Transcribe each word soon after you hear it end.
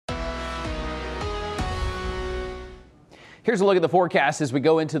Here's a look at the forecast as we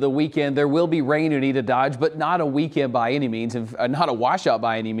go into the weekend. There will be rain you need to dodge, but not a weekend by any means, and not a washout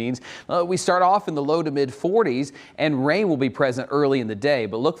by any means. We start off in the low to mid 40s, and rain will be present early in the day,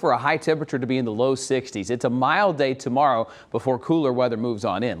 but look for a high temperature to be in the low 60s. It's a mild day tomorrow before cooler weather moves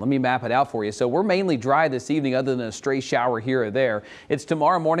on in. Let me map it out for you. So we're mainly dry this evening other than a stray shower here or there. It's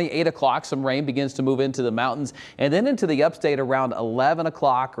tomorrow morning, 8 o'clock. Some rain begins to move into the mountains and then into the upstate around 11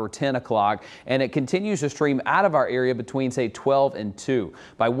 o'clock or 10 o'clock, and it continues to stream out of our area between say 12 and 2.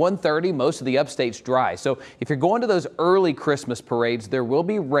 By 1:30, most of the upstate's dry. So if you're going to those early Christmas parades, there will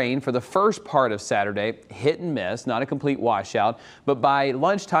be rain for the first part of Saturday, hit and miss, not a complete washout. But by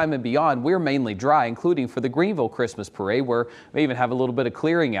lunchtime and beyond, we're mainly dry, including for the Greenville Christmas parade, where we even have a little bit of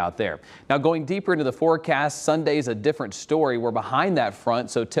clearing out there. Now going deeper into the forecast, Sunday's a different story. We're behind that front,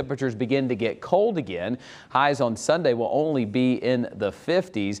 so temperatures begin to get cold again. Highs on Sunday will only be in the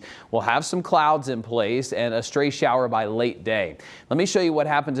 50s. We'll have some clouds in place and a stray shower by late day. Let me show you what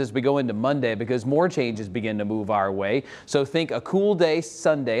happens as we go into Monday, because more changes begin to move our way. So think a cool day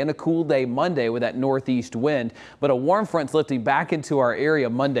Sunday and a cool day Monday with that northeast wind, but a warm front's lifting back into our area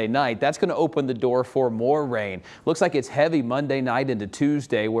Monday night. That's going to open the door for more rain. Looks like it's heavy Monday night into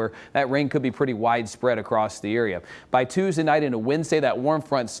Tuesday, where that rain could be pretty widespread across the area. By Tuesday night into Wednesday, that warm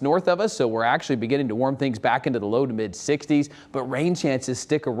front's north of us, so we're actually beginning to warm things back into the low to mid 60s, but rain chances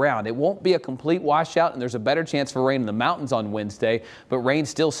stick around. It won't be a complete washout, and there's a better chance for rain in the mountains on Wednesday, but rain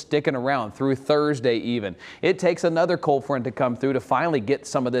still sticking around through Thursday even. It takes another cold front to come through to finally get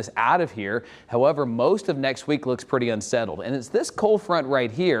some of this out of here. However, most of next week looks pretty unsettled, and it's this cold front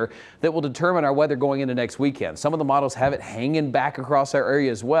right here that will determine our weather going into next weekend. Some of the models have it hanging back across our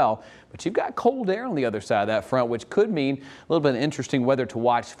area as well, but you've got cold air on the other side of that front, which could mean a little bit of interesting weather to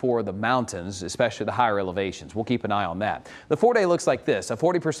watch for the mountains, especially the higher elevations. We'll keep an eye on that. The 4-day looks like this: a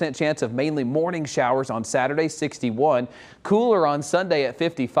 40% chance of mainly morning showers on Saturday, 61. Cooler on Sunday at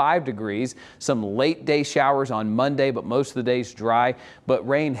 55 degrees. Some late day showers on Monday, but most of the day's dry. But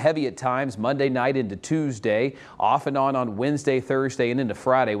rain heavy at times Monday night into Tuesday, off and on Wednesday, Thursday, and into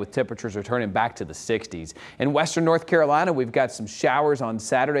Friday, with temperatures returning back to the 60s. In western North Carolina, we've got some showers on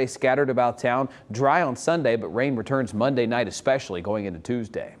Saturday, scattered about town. Dry on Sunday, but rain returns Monday night, especially going into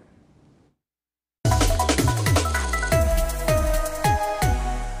Tuesday.